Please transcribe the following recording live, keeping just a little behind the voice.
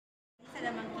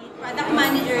Product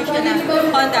manager siya ng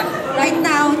Honda. Right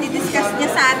now, didiscuss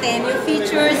niya sa atin yung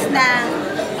features ng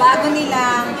bago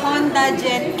nilang Honda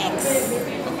Gen X.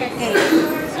 Okay.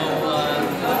 So,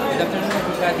 good afternoon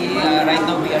everybody. Right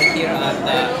now we are here at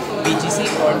BGC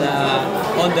for the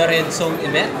Honda Red Zone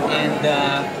event, and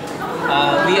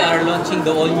we are launching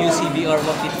the all-new CBR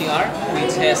 150R,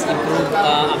 which has improved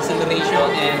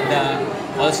acceleration and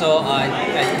also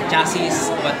chassis,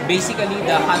 but basically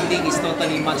the handling is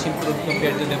totally much improved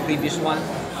compared to the previous one,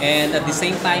 and at the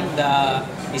same time the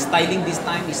styling this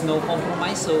time is no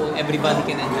compromise, so everybody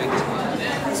can enjoy this one.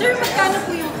 Sir, magkano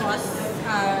po yung cost?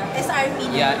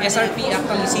 SRP? Yeah, SRP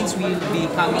actually, since we will be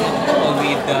coming up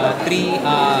with three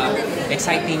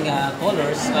exciting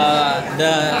colors,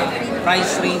 the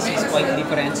price range is quite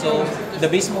different. So the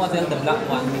base model, the black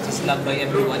one, which is loved by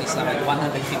everyone, is around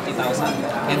 150,000,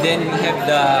 and then we have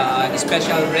the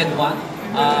special red one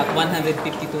at 152,900,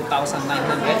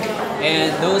 and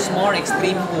those more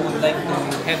extreme who would like to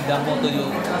have the Moto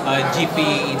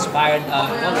GP inspired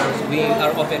colors, we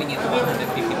are offering it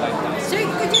 155,000. Sir,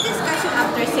 could you discuss yung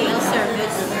after-sales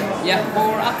service? Yeah,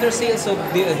 for after-sales, so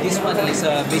this one is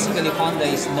basically Honda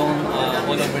is known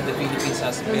all over the Philippines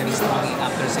as very strong in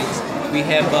after-sales. We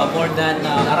have more than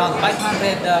around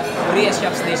 500 3S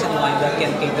shops nationwide that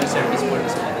can cater service for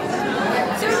this one.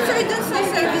 Sir, dun sa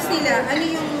service nila, ano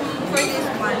yung for this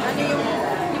one? Ano yung,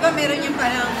 di ba meron yung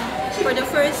parang for the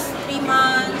first 3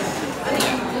 months, ano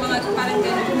yung mga parang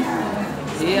ganun?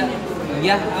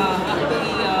 Yeah,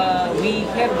 actually, we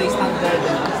have the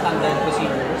standard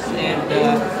procedures, and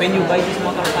when you buy this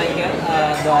motorcycle,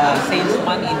 the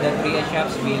salesman in the 3S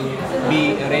shops will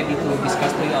be ready to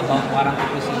discuss to you about warranty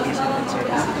procedures and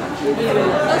services.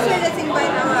 So sir, let's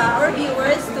invite our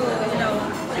viewers to,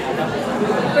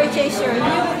 purchase your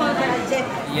new Honda Jet.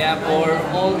 Yeah, for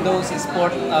all those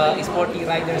sporty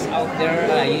riders out there,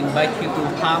 I invite you to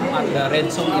come at the Red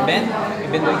Zone event,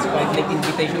 even though it's quite late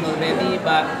invitation already,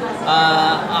 but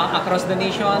across the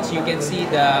nations, you can see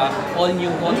the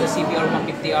all-new Honda CBR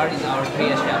 150R in our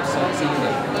 3S shop, so see you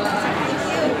there. Thank you.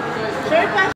 Sure.